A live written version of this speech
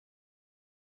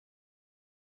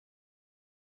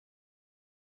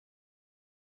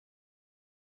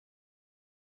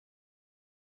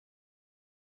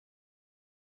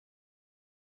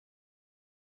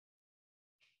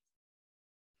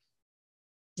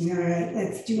All right,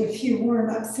 let's do a few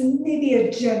warm-ups and maybe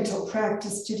a gentle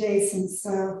practice today since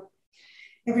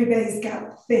everybody's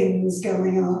got things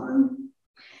going on.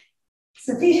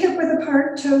 So feet hip width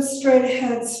apart, toes straight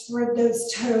ahead, spread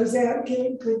those toes out, get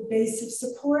a good base of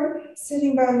support.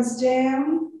 Sitting bones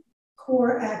down,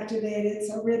 core activated,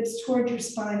 so ribs toward your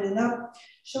spine and up,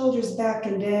 shoulders back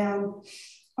and down,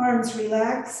 arms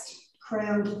relaxed,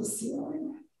 crown to the ceiling.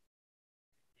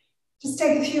 Just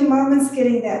take a few moments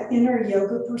getting that inner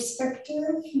yoga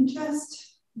perspective and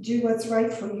just do what's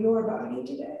right for your body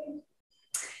today.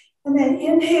 And then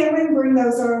inhaling, bring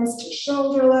those arms to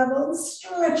shoulder level,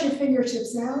 stretch your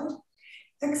fingertips out.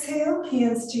 Exhale,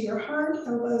 hands to your heart,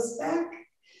 elbows back.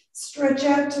 Stretch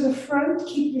out to the front,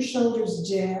 keep your shoulders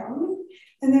down.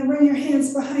 And then bring your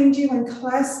hands behind you and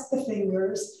clasp the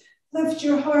fingers. Lift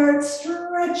your heart,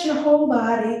 stretch your whole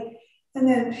body. And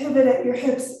then pivot at your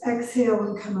hips, exhale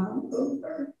and come on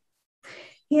over.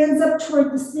 Hands up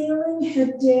toward the ceiling,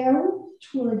 head down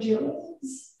toward your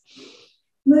legs.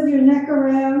 Move your neck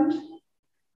around.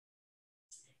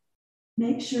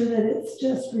 Make sure that it's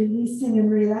just releasing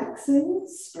and relaxing.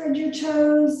 Spread your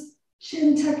toes,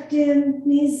 chin tucked in,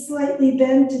 knees slightly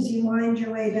bent as you wind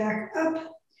your way back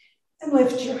up. And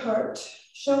lift your heart.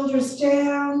 Shoulders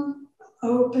down,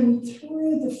 open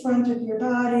through the front of your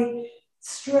body.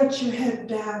 Stretch your head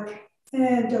back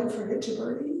and don't forget to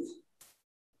breathe.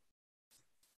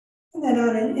 And then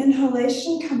on an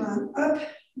inhalation, come on up,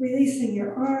 releasing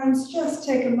your arms. Just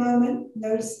take a moment,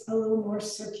 notice a little more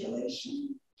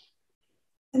circulation.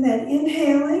 And then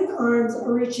inhaling, arms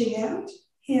are reaching out,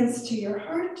 hands to your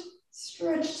heart,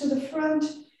 stretch to the front,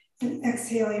 and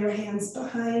exhale your hands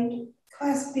behind.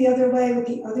 Clasp the other way with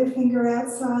the other finger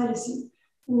outside as you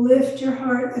lift your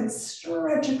heart and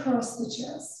stretch across the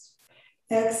chest.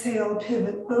 Exhale,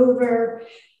 pivot over.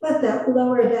 Let that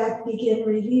lower back begin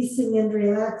releasing and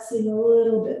relaxing a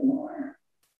little bit more.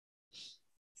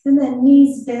 And then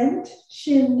knees bent,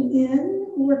 chin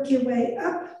in, work your way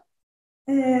up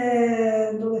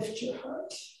and lift your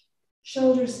heart.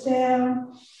 Shoulders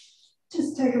down.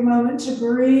 Just take a moment to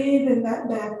breathe in that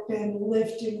back bend,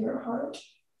 lifting your heart.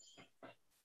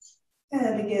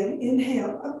 And again,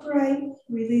 inhale upright,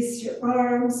 release your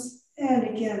arms, and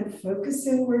again, focus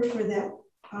inward for that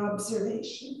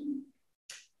observation.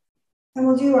 And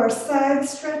we'll do our side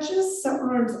stretches, so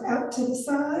arms out to the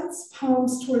sides,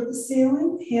 palms toward the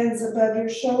ceiling, hands above your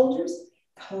shoulders,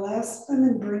 clasp them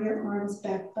and bring your arms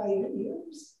back by your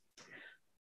ears.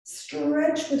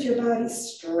 Stretch with your body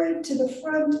straight to the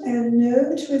front and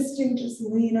no twisting, just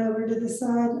lean over to the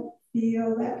side.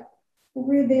 Feel that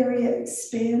rib area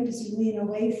expand as you lean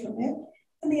away from it,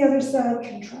 and the other side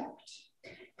contract.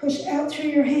 Push out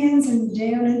through your hands and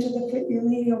down into the foot you're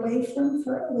leaning away from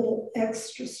for a little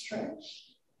extra stretch.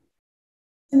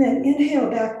 And then inhale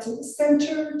back to the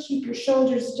center. Keep your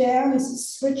shoulders down as you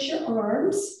switch your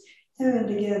arms.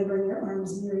 And again, bring your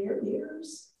arms near your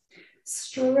ears.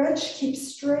 Stretch, keep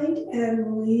straight,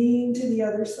 and lean to the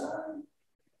other side.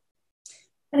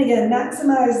 And again,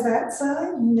 maximize that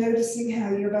side, noticing how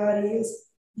your body is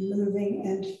moving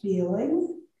and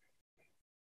feeling.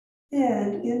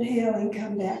 And inhaling,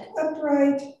 come back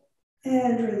upright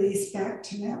and release back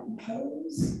to mountain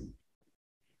pose.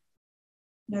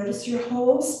 Notice your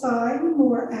whole spine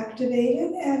more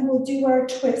activated, and we'll do our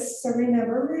twists. So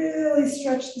remember, really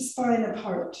stretch the spine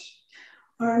apart.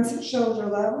 Arms at shoulder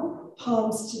level,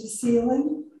 palms to the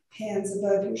ceiling, hands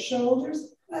above your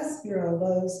shoulders, clasp your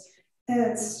elbows,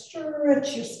 and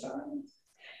stretch your spine.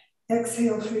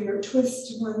 Exhale for your twist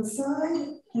to one side,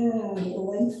 and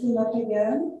lengthen up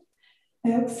again.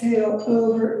 Exhale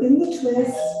over in the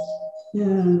twist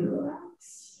and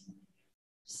relax.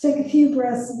 Just take a few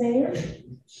breaths there.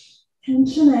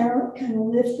 Tension out, kind of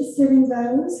lift the sitting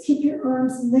bones. Keep your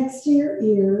arms next to your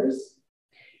ears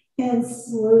and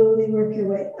slowly work your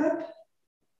way up.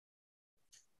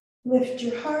 Lift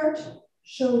your heart,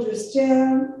 shoulders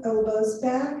down, elbows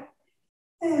back,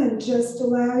 and just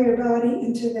allow your body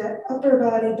into that upper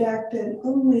body back bend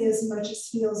only as much as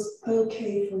feels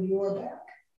okay for your back.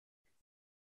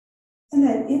 And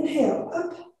then inhale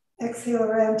up, exhale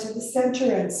around to the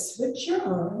center and switch your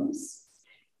arms.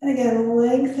 And again,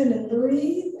 lengthen and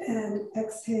breathe, and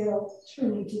exhale,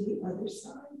 turning to the other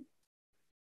side.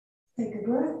 Take a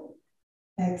breath,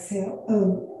 exhale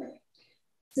over.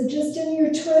 So just in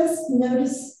your twist,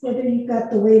 notice whether you've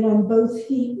got the weight on both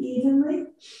feet evenly.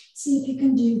 See if you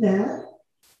can do that.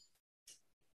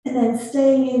 And then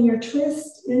staying in your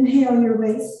twist, inhale your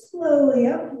way slowly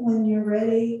up when you're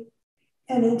ready.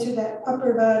 And into that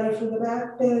upper body for the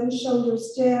back bend,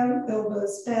 shoulders down,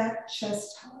 elbows back,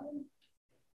 chest high.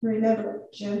 Remember,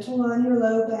 gentle on your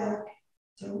low back.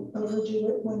 Don't overdo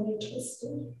it when you're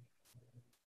twisted.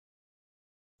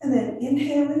 And then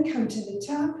inhaling, come to the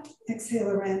top. Exhale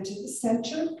around to the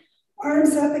center.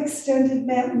 Arms up, extended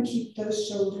mountain. Keep those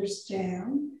shoulders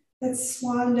down. Let's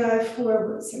swan dive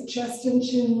forward. So chest and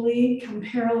chin lead, come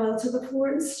parallel to the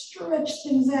floor and stretch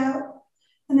things out.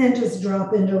 And then just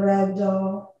drop into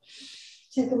ragdoll.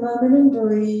 Take a moment and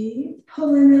breathe.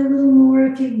 Pull in a little more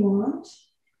if you want.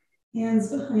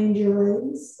 Hands behind your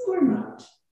legs or not.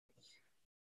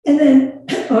 And then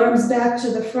arms back to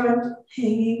the front,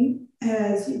 hanging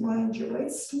as you wind your way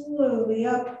slowly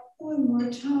up. One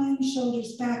more time,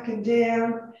 shoulders back and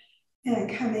down.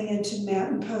 And coming into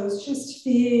mountain pose, just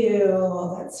feel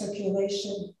all that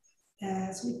circulation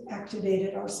as we've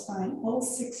activated our spine, all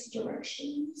 6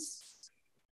 directions.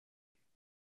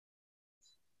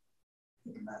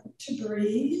 Take a moment to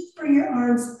breathe. Bring your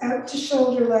arms out to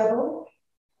shoulder level.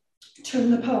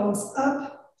 Turn the palms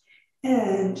up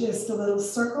and just a little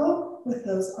circle with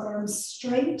those arms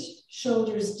straight,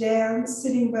 shoulders down,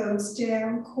 sitting bones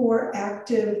down, core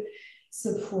active,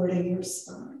 supporting your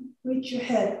spine. Reach your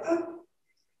head up.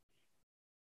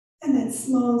 And then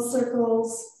small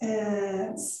circles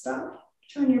and stop.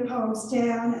 Turn your palms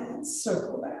down and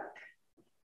circle back.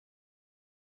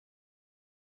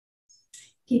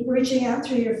 Keep reaching out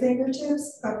through your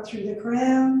fingertips, up through the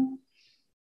crown.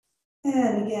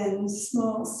 And again,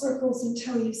 small circles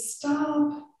until you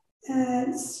stop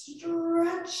and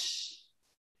stretch.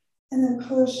 And then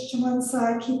push to one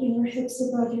side, keeping your hips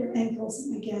above your ankles.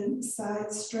 And again,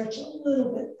 side stretch a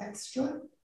little bit extra.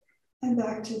 And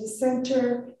back to the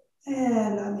center.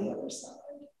 And on the other side.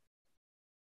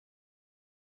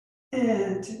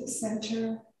 And to the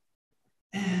center.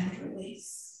 And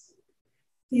release.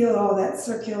 Feel all that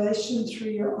circulation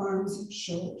through your arms and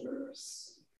shoulders.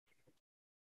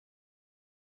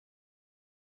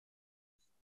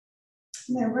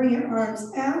 And then bring your arms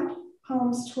out,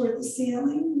 palms toward the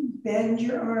ceiling. Bend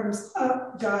your arms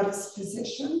up, goddess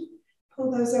position.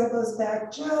 Pull those elbows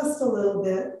back just a little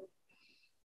bit.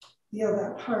 Feel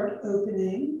that heart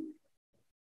opening.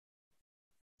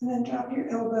 And then drop your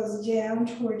elbows down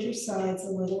toward your sides a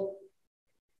little.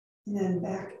 And then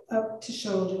back up to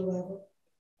shoulder level.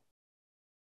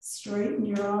 Straighten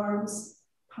your arms,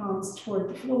 palms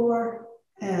toward the floor,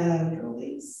 and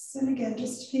release. And again,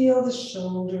 just feel the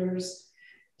shoulders.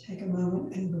 Take a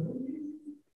moment and breathe.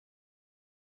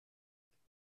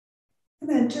 And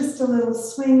then just a little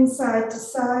swing side to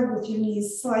side with your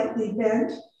knees slightly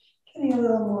bent. Getting a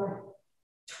little more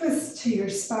twist to your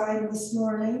spine this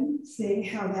morning, seeing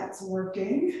how that's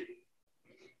working.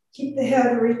 Keep the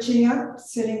head reaching up,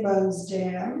 sitting bones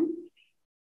down.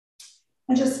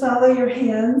 And just follow your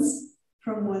hands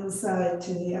from one side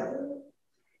to the other.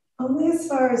 Only as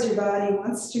far as your body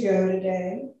wants to go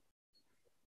today.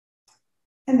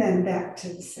 And then back to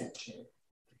the center.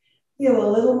 Feel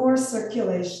a little more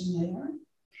circulation there.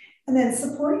 And then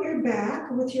support your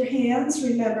back with your hands.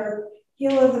 Remember,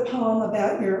 heel of the palm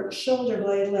about your shoulder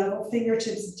blade level,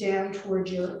 fingertips down toward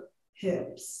your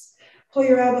hips. Pull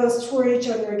your elbows toward each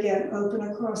other again, open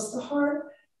across the heart.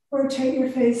 Rotate your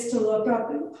face to look up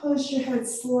and push your head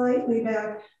slightly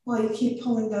back while you keep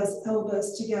pulling those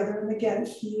elbows together. And again,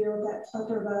 feel that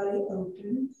upper body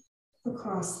open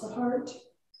across the heart.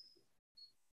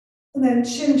 And then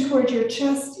chin toward your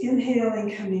chest,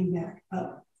 inhaling, coming back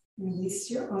up. Release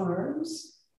your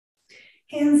arms.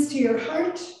 Hands to your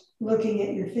heart, looking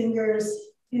at your fingers.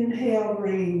 Inhale,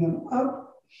 bringing them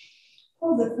up.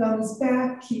 Pull the thumbs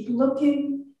back, keep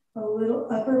looking. A little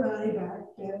upper body back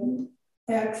bend.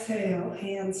 Exhale,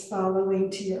 hands following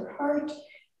to your heart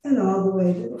and all the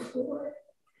way to the floor.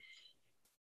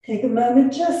 Take a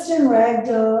moment just in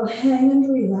ragdoll, hang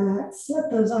and relax.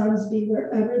 Let those arms be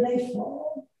wherever they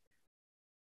fall.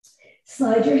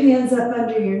 Slide your hands up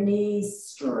under your knees,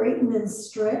 straighten and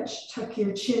stretch, tuck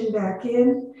your chin back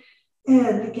in.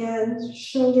 And again,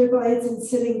 shoulder blades and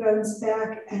sitting bones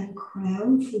back and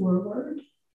crown forward.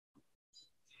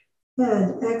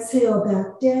 And exhale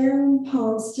back down,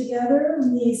 palms together,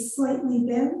 knees slightly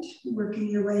bent, working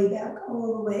your way back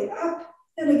all the way up.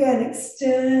 And again,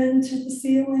 extend to the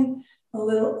ceiling, a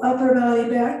little upper body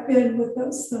back bend with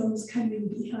those thumbs coming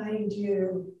behind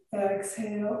you.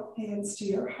 Exhale, hands to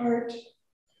your heart,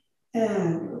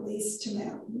 and release to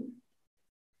mountain.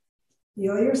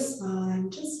 Feel your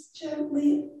spine just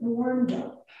gently warmed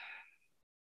up.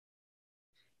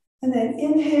 And then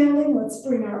inhaling, let's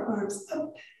bring our arms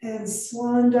up and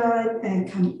swan dive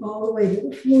and come all the way to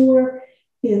the floor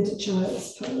into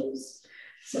child's pose.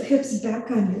 So hips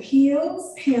back on your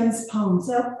heels, hands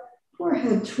palms up,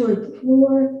 forehead toward the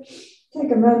floor.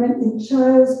 Take a moment in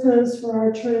child's pose for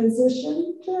our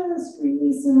transition. just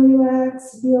release and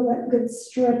relax. Feel that good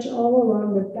stretch all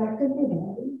along the back of your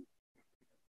body.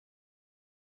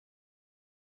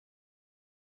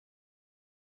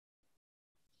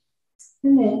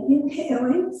 And then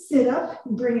inhaling, sit up,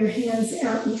 bring your hands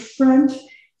out in front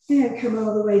and come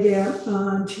all the way down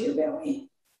onto your belly.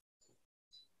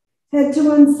 Head to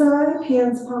one side,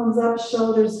 hands palms up,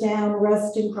 shoulders down,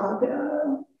 resting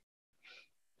crocodile.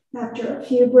 After a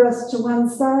few breaths to one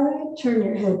side, turn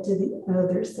your head to the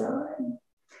other side.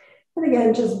 And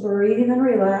again, just breathe and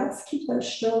relax. Keep those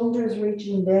shoulders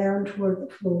reaching down toward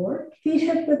the floor. Feet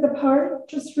hip width apart,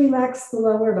 just relax the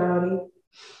lower body.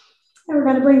 And we're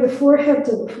going to bring the forehead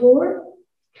to the floor.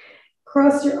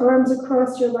 Cross your arms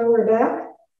across your lower back.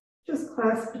 Just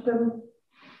clasp them.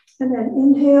 And then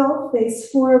inhale, face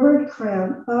forward,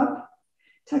 crown up.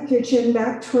 Tuck your chin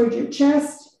back toward your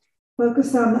chest.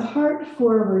 Focus on the heart,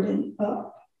 forward and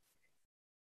up.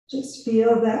 Just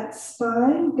feel that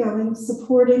spine going,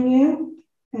 supporting you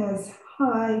as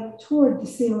high toward the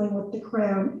ceiling with the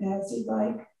crown as you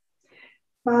like.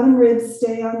 Bottom ribs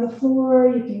stay on the floor.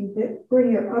 You can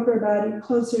bring your upper body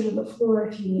closer to the floor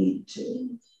if you need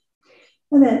to.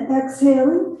 And then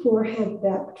exhaling, forehead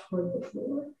back toward the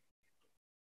floor.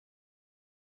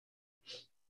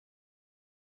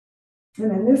 And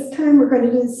then this time we're going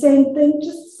to do the same thing,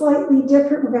 just slightly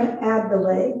different. We're going to add the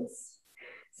legs.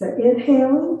 So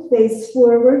inhaling, face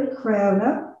forward, crown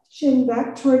up, chin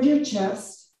back toward your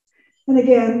chest. And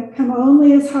again, come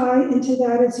only as high into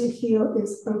that as you feel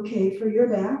is okay for your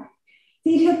back.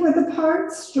 Feet hip width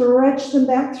apart, stretch them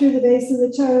back through the base of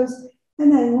the toes,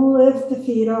 and then lift the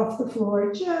feet off the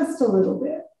floor just a little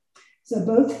bit. So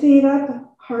both feet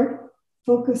up, heart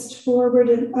focused forward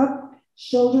and up.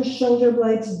 Shoulder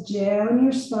blades down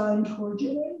your spine toward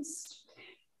your waist.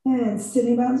 And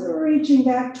sitting bones reaching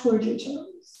back toward your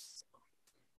toes.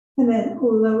 And then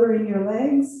lowering your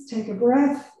legs, take a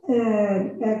breath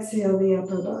and exhale the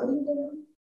upper body down.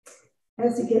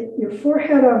 As you get your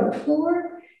forehead on the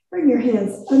floor, bring your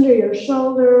hands under your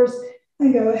shoulders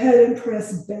and go ahead and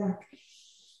press back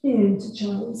into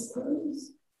child's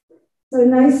pose. So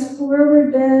nice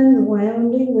forward bend,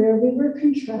 rounding where we were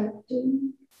contracting.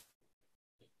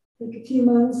 Take a few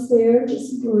moments there,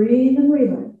 just breathe and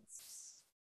relax.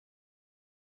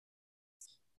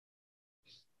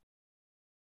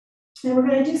 And we're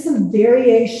going to do some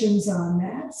variations on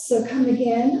that. So come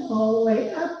again all the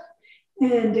way up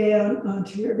and down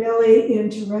onto your belly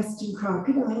into resting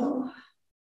crocodile.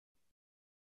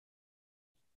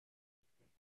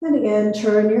 And again,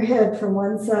 turn your head from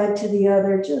one side to the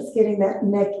other, just getting that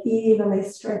neck evenly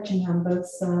stretching on both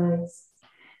sides.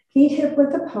 Feet hip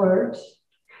width apart.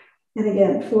 And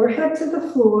again, forehead to the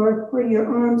floor, bring your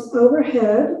arms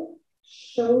overhead,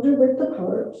 shoulder width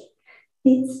apart,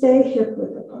 feet stay hip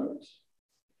width apart.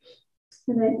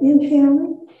 And then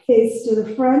inhaling, face to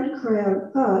the front,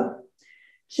 crown up,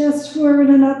 chest forward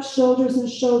and up, shoulders and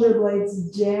shoulder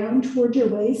blades down toward your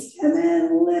waist, and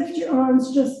then lift your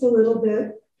arms just a little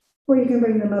bit, or you can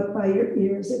bring them up by your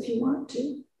ears if you want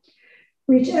to.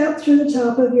 Reach out through the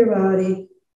top of your body.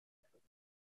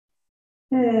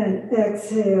 And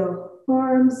exhale,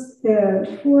 arms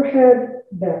and forehead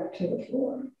back to the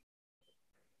floor.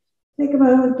 Take a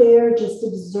moment there, just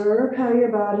observe how your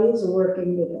body is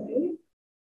working today.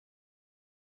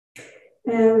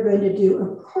 And we're going to do,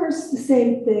 of course, the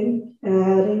same thing,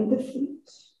 adding the feet.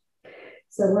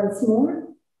 So once more,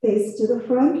 face to the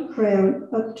front, crown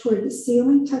up toward the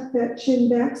ceiling, tuck that chin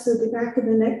back so the back of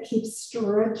the neck keeps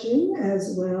stretching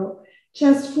as well.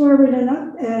 Chest forward and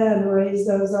up, and raise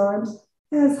those arms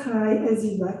as high as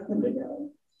you'd like them to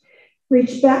go.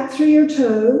 Reach back through your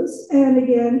toes, and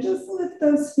again, just lift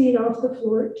those feet off the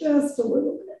floor just a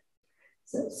little bit.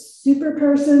 So super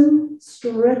person,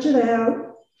 stretch it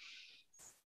out,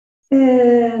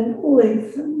 and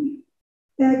lengthen.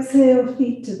 Exhale,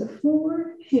 feet to the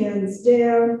floor, hands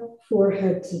down,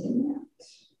 forehead to the mat.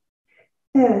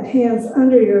 And hands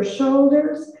under your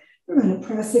shoulders. We're going to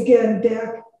press again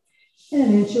back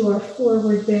and into our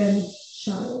forward bend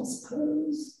child's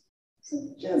pose.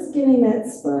 So just getting that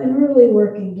spine really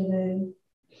working today.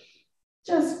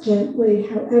 Just gently,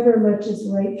 however much is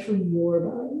right for your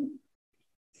body.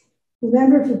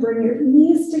 Remember, if you bring your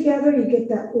knees together, you get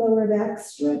that lower back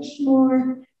stretched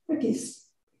more. If you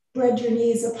spread your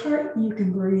knees apart, you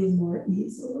can breathe more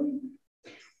easily.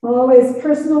 Always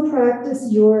personal practice,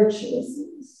 your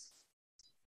choices.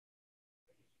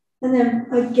 And then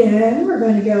again, we're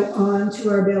going to go on to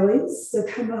our bellies. So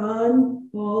come on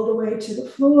all the way to the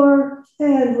floor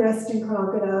and resting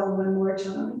crocodile one more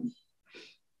time.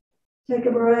 Take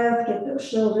a breath, get those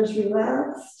shoulders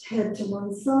relaxed, head to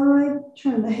one side,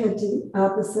 turn the head to the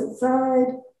opposite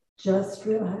side, just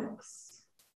relax.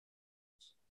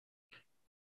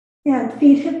 And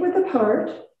feet hip width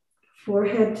apart,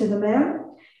 forehead to the mat,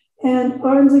 and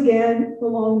arms again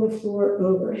along the floor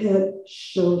overhead,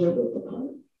 shoulder width apart.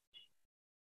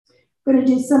 We're going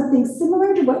to do something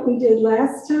similar to what we did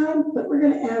last time, but we're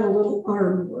going to add a little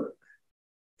arm work.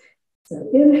 So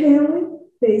inhaling,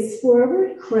 face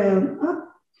forward, crown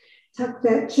up, tuck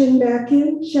that chin back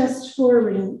in, chest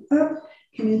forward and up,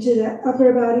 come into that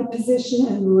upper body position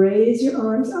and raise your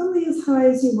arms only as high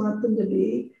as you want them to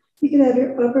be. You can have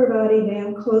your upper body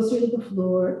down closer to the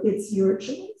floor. It's your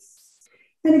choice.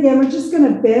 And again, we're just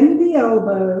going to bend the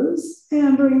elbows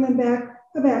and bring them back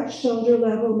about shoulder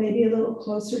level, maybe a little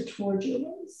closer toward your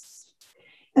waist.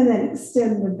 And then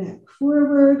extend them back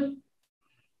forward.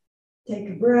 Take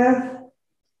a breath.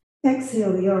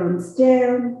 Exhale the arms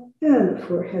down and the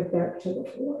forehead back to the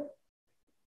floor.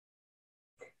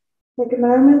 Take a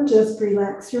moment, just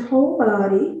relax your whole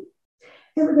body.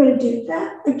 And we're going to do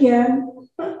that again,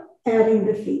 adding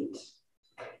the feet.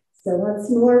 So once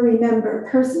more, remember,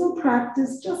 personal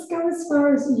practice, just go as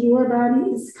far as your body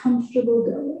is comfortable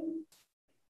going.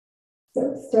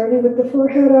 So starting with the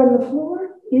forehead on the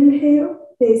floor, inhale,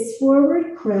 face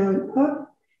forward, crown up.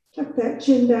 Tuck that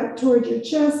chin back toward your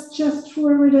chest, chest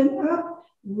forward and up.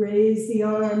 Raise the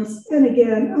arms, and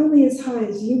again, only as high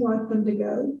as you want them to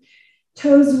go.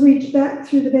 Toes reach back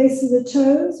through the base of the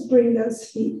toes. Bring those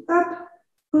feet up,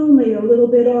 only a little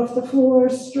bit off the floor.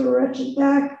 Stretch it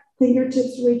back,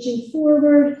 fingertips reaching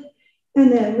forward. And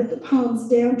then with the palms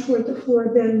down toward the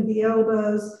floor, bend the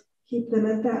elbows. Keep them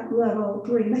at that level.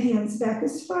 Bring the hands back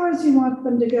as far as you want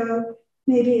them to go.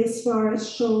 Maybe as far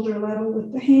as shoulder level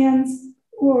with the hands,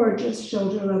 or just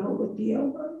shoulder level with the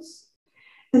elbows.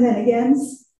 And then again,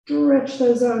 stretch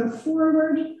those arms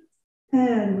forward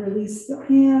and release the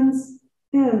hands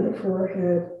and the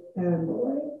forehead and the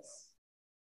legs.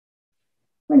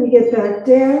 When you get back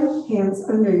down, hands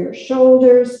under your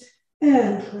shoulders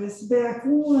and press back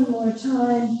one more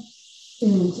time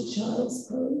into child's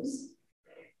pose.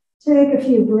 Take a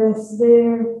few breaths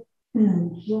there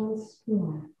and just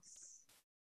relax.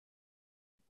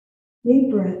 Deep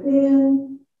breath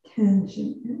in,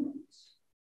 tension out.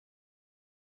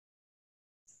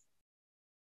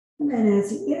 And then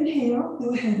as you inhale,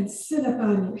 go ahead and sit up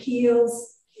on your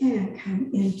heels and come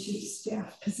into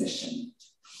staff position.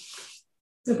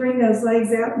 So bring those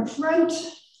legs out in front.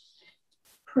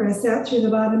 Press out through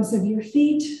the bottoms of your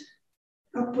feet,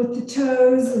 up with the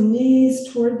toes and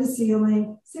knees toward the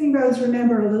ceiling. Sitting bones,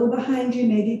 remember, a little behind you,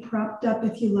 maybe propped up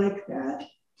if you like that.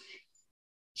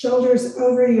 Shoulders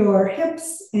over your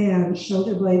hips and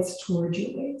shoulder blades toward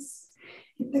your waist.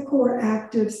 Keep the core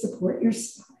active, support your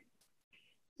spine.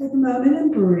 Take a moment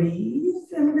and breathe.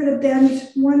 And we're going to bend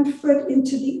one foot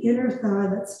into the inner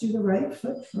thigh. Let's do the right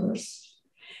foot first.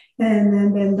 And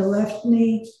then bend the left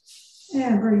knee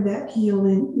and bring that heel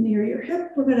in near your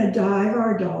hip. We're going to dive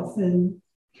our dolphin.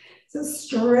 So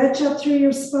stretch up through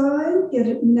your spine, get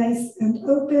it nice and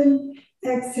open.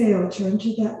 Exhale, turn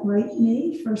to that right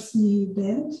knee, first knee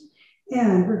bent,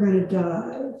 and we're going to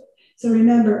dive. So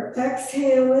remember,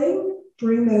 exhaling,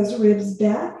 bring those ribs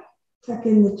back, tuck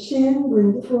in the chin,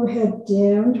 bring the forehead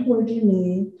down toward your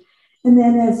knee. And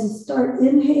then as you start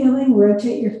inhaling,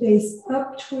 rotate your face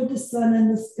up toward the sun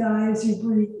and the sky as you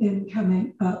breathe in,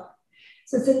 coming up.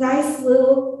 So it's a nice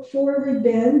little forward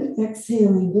bend,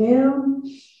 exhaling down,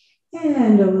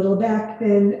 and a little back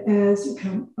bend as you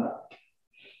come up.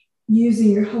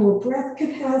 Using your whole breath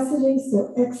capacity,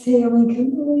 so exhaling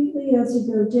completely as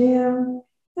you go down,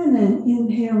 and then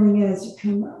inhaling as you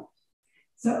come up.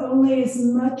 So only as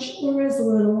much or as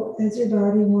little as your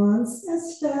body wants,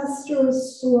 as fast or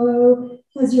as slow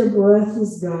as your breath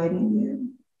is guiding you.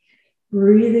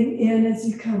 Breathing in as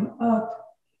you come up,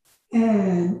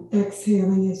 and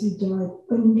exhaling as you dive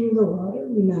under the water.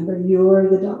 Remember, you're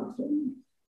the dolphin.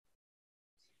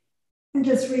 And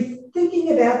just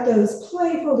thinking about those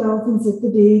playful dolphins at the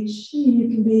beach, you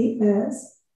can be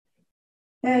as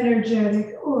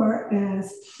energetic or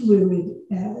as fluid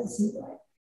as you like.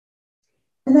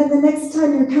 And then the next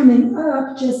time you're coming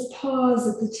up, just pause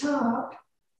at the top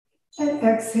and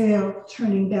exhale,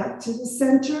 turning back to the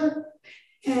center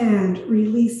and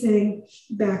releasing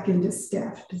back into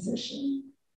staff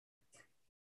position.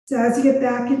 So as you get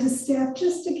back into staff,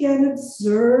 just again,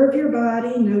 observe your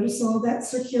body. Notice all that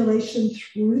circulation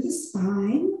through the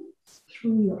spine,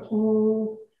 through your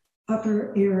whole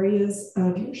upper areas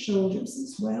of your shoulders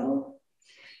as well.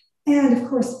 And of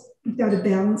course, we've got to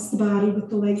balance the body with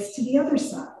the legs to the other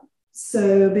side.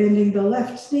 So bending the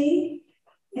left knee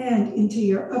and into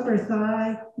your upper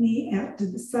thigh, knee out to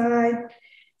the side,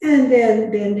 and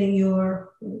then bending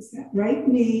your, what is that, right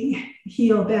knee,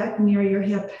 heel back near your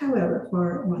hip, however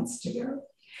far it wants to go.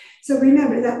 So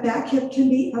remember that back hip can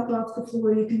be up off the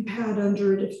floor. You can pad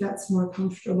under it if that's more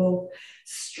comfortable.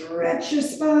 Stretch your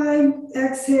spine.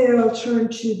 Exhale, turn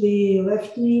to the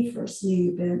left knee, first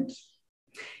knee bent.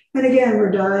 And again, we're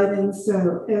diving.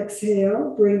 So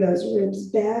exhale, bring those ribs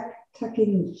back,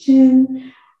 tucking the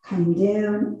chin, come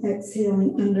down,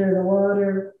 exhaling under the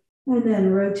water, and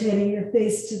then rotating your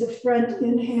face to the front,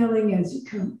 inhaling as you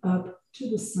come up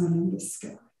to the sun in the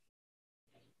sky.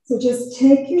 So just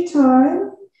take your time,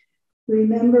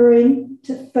 remembering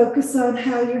to focus on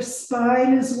how your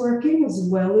spine is working as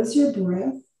well as your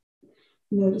breath.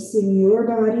 Noticing your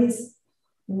body's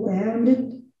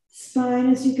rounded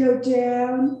spine as you go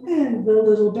down and the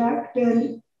little back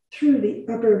bend through the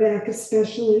upper back,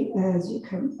 especially as you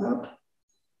come up.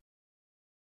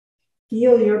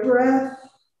 Feel your breath.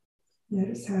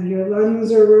 Notice how your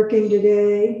lungs are working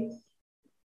today.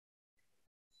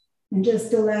 And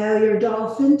just allow your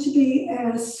dolphin to be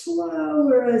as slow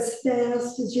or as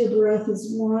fast as your breath is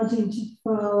wanting to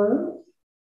follow.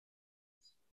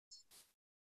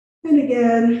 And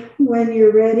again, when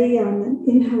you're ready on an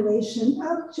inhalation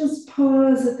up, just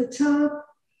pause at the top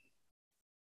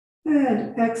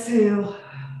and exhale,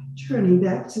 turning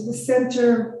back to the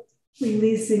center,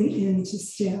 releasing into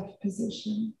staff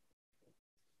position.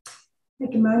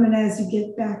 Take a moment as you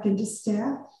get back into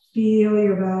staff. Feel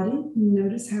your body.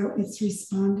 Notice how it's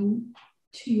responding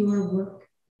to your work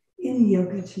in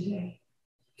yoga today.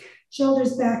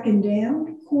 Shoulders back and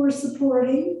down, core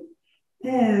supporting,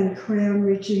 and crown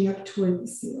reaching up toward the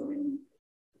ceiling.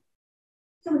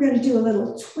 And we're going to do a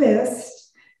little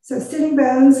twist. So sitting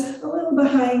bones a little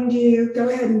behind you. Go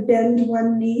ahead and bend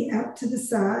one knee out to the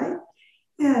side.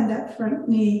 And that front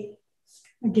knee,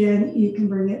 again, you can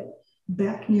bring it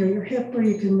back near your hip or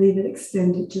you can leave it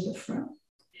extended to the front.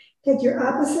 Take your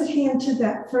opposite hand to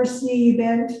that first knee you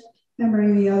bent and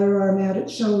bring the other arm out at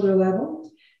shoulder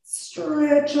level.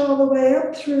 Stretch all the way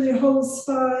up through the whole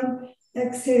spine.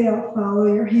 Exhale, follow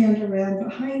your hand around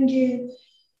behind you.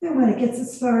 And when it gets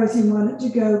as far as you want it to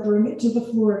go, bring it to the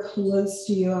floor close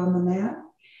to you on the mat.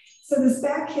 So this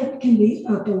back hip can be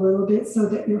up a little bit so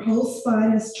that your whole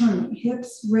spine is turning,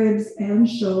 hips, ribs, and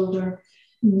shoulder,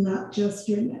 not just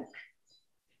your neck.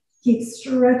 Keep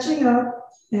stretching up.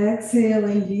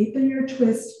 Exhaling, deepen your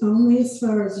twist only as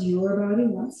far as your body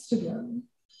wants to go.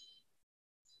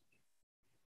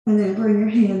 And then bring your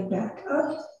hand back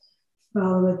up,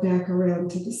 follow it back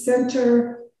around to the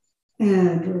center,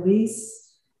 and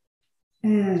release.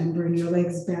 And bring your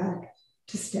legs back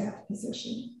to staff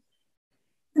position.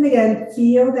 And again,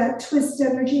 feel that twist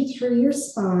energy through your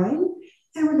spine,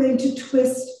 and we're going to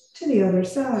twist to the other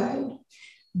side.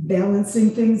 Balancing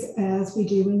things as we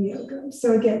do in yoga.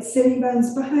 So again, sitting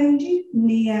bones behind you,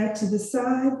 knee out to the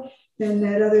side, then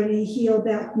that other knee heel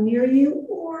back near you,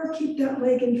 or keep that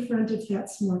leg in front if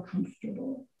that's more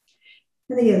comfortable.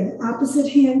 And again, the opposite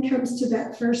hand comes to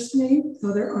that first knee,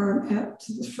 other arm out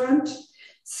to the front.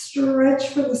 Stretch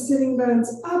from the sitting bones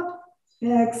up.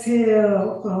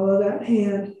 Exhale, follow that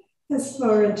hand as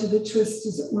far into the twist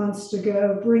as it wants to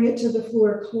go. Bring it to the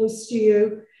floor close to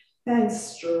you. And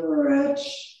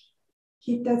stretch.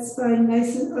 Keep that spine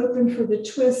nice and open for the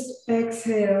twist.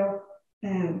 Exhale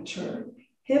and turn.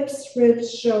 Hips,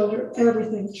 ribs, shoulder,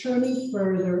 everything turning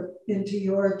further into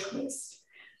your twist.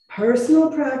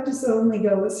 Personal practice only,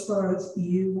 go as far as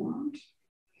you want.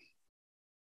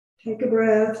 Take a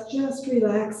breath, just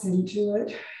relax into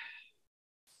it.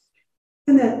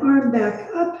 And then arm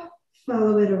back up,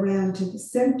 follow it around to the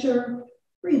center.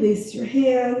 Release your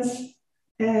hands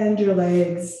and your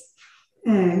legs.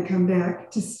 And come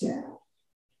back to staff.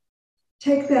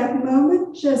 Take that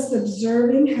moment just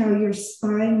observing how your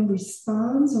spine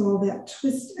responds, all that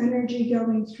twist energy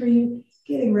going through you,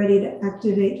 getting ready to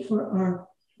activate for our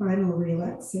final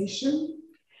relaxation.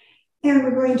 And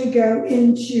we're going to go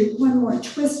into one more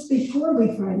twist before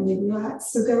we finally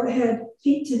relax. So go ahead,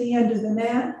 feet to the end of the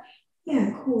mat,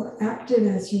 and core active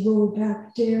as you roll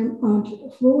back down onto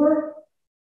the floor.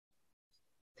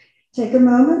 Take a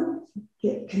moment.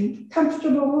 Get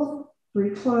comfortable,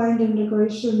 reclined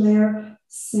integration there,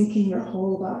 sinking your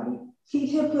whole body. Feet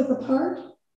hip width apart.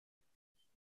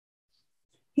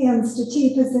 Hands to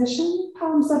T position,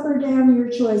 palms up or down, your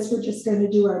choice. We're just going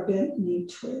to do our bent knee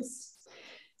twist.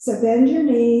 So bend your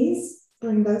knees,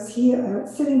 bring those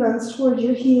sitting bones toward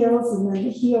your heels and then the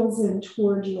heels in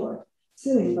toward your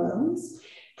sitting bones.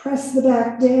 Press the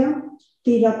back down,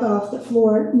 feet up off the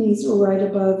floor, knees right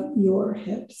above your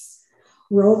hips.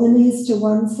 Roll the knees to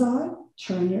one side,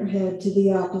 Turn your head to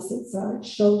the opposite side,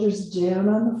 shoulders down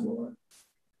on the floor.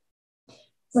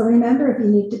 So remember, if you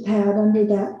need to pad under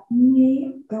that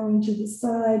knee, going to the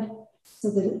side so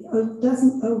that it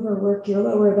doesn't overwork your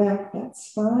lower back,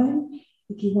 that's fine.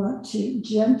 If you want to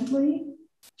gently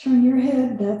turn your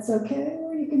head, that's okay.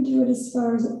 Or you can do it as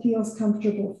far as it feels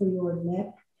comfortable for your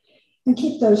neck. And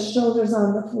keep those shoulders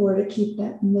on the floor to keep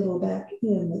that middle back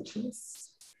in the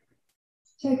twist.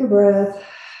 Take a breath.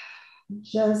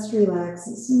 Just relax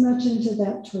as much into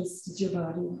that twist as your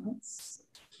body wants.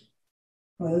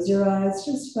 Close your eyes,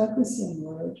 just focus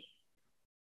inward.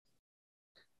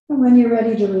 And when you're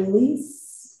ready to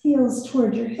release, heels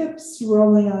toward your hips,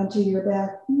 rolling onto your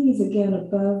back, knees again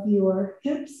above your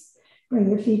hips. Bring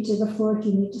your feet to the floor if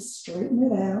you need to straighten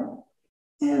it out.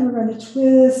 And we're going to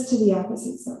twist to the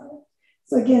opposite side.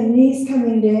 So again, knees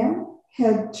coming down,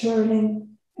 head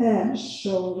turning, and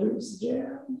shoulders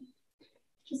down.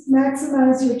 Just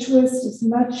maximize your twist as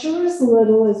much or as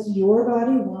little as your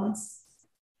body wants.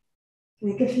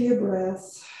 Take a few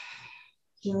breaths.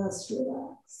 Just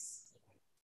relax.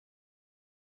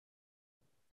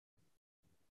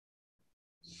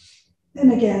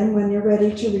 And again, when you're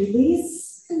ready to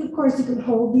release, and of course you can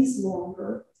hold these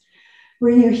longer,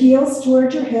 bring your heels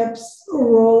toward your hips,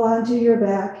 roll onto your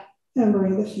back, and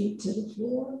bring the feet to the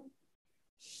floor.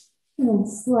 And then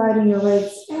sliding your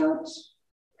legs out.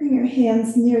 Bring your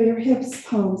hands near your hips,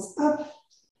 palms up.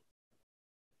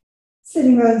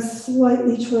 Sitting bones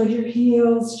slightly toward your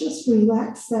heels. Just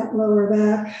relax that lower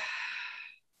back.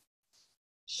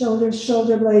 Shoulders,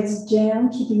 shoulder blades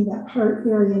down, keeping that heart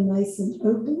area nice and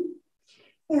open.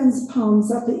 Hands,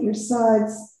 palms up at your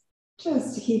sides,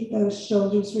 just to keep those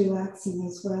shoulders relaxing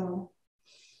as well.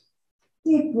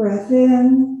 Deep breath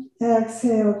in,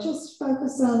 exhale. Just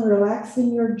focus on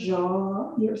relaxing your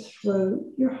jaw, your throat,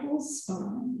 your whole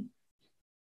spine.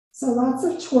 So lots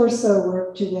of torso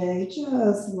work today.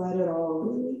 Just let it all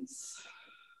release.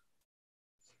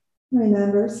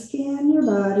 Remember, scan your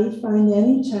body, find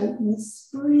any tightness,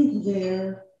 breathe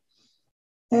there.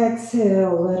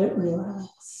 Exhale, let it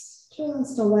relax.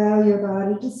 Just allow your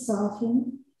body to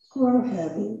soften, grow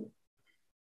heavy.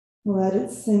 Let it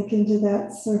sink into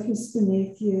that surface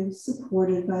beneath you,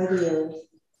 supported by the earth.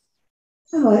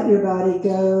 And let your body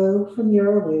go from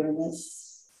your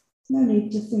awareness. No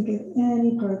need to think of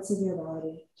any parts of your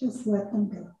body. Just let them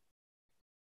go.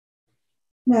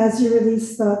 And as you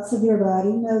release thoughts of your body,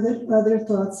 know that other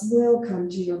thoughts will come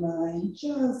to your mind.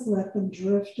 Just let them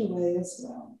drift away as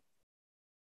well.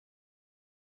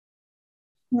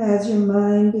 And as your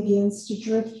mind begins to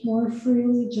drift more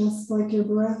freely, just like your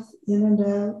breath in and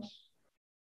out,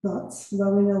 thoughts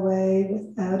flowing away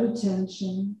without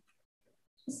attention,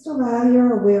 just allow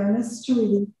your awareness to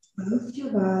release both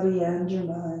your body and your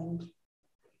mind.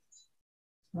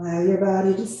 Allow your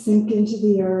body to sink into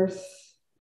the earth,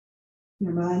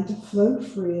 your mind to float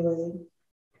freely,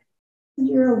 and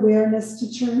your awareness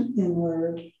to turn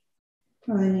inward,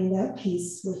 finding that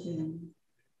peace within.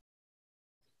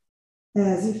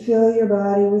 As you fill your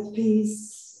body with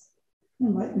peace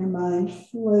and let your mind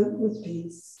float with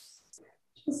peace,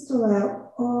 just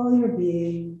allow all your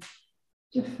being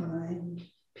to find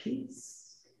peace.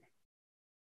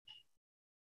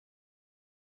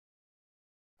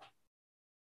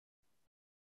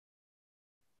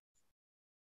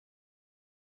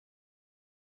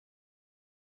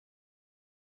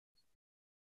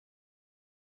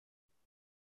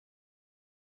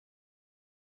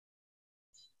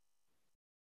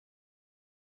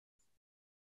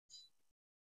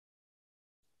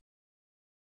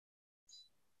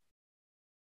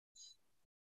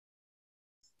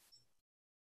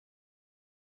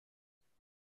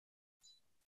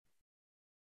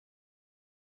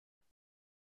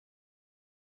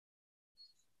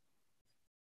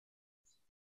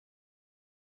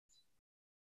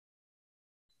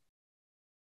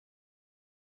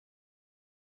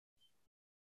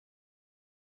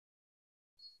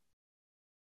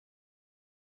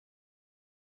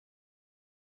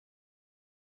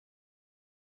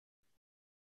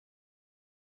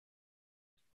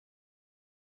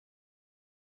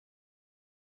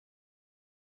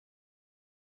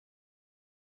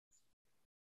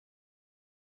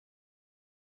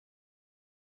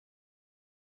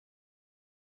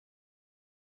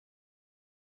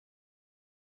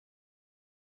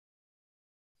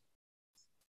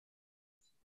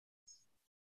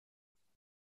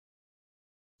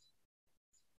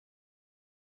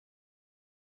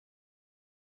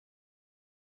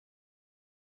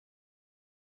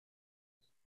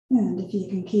 And if you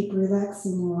can keep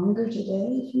relaxing longer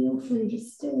today, feel free to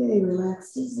stay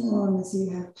relaxed as long as you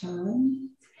have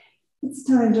time. It's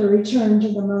time to return to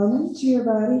the moment, to your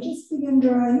body. Just begin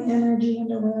drawing energy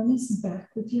and awareness back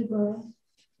with your breath.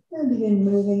 And begin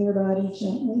moving your body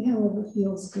gently, however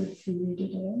feels good for you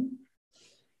today.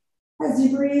 As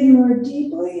you breathe more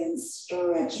deeply and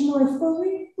stretch more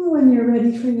fully, when you're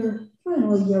ready for your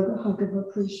final yoga hug of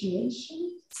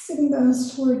appreciation, sitting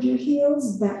bones toward your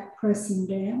heels, back pressing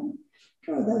down.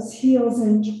 Draw those heels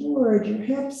in toward your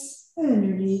hips and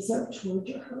your knees up toward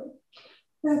your heart.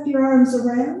 Wrap your arms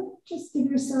around. Just give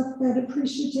yourself that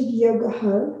appreciative yoga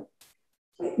hug.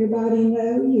 Let your body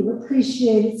know you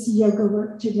appreciate its yoga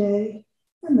work today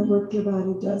and the work your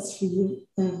body does for you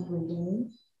every day.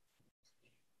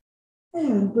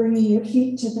 And bringing your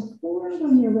feet to the floor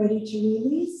when you're ready to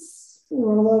release,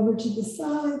 roll over to the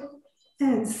side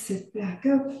and sit back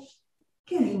up,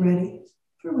 getting ready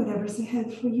for whatever's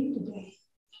ahead for you today.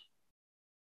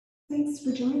 Thanks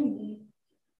for joining me.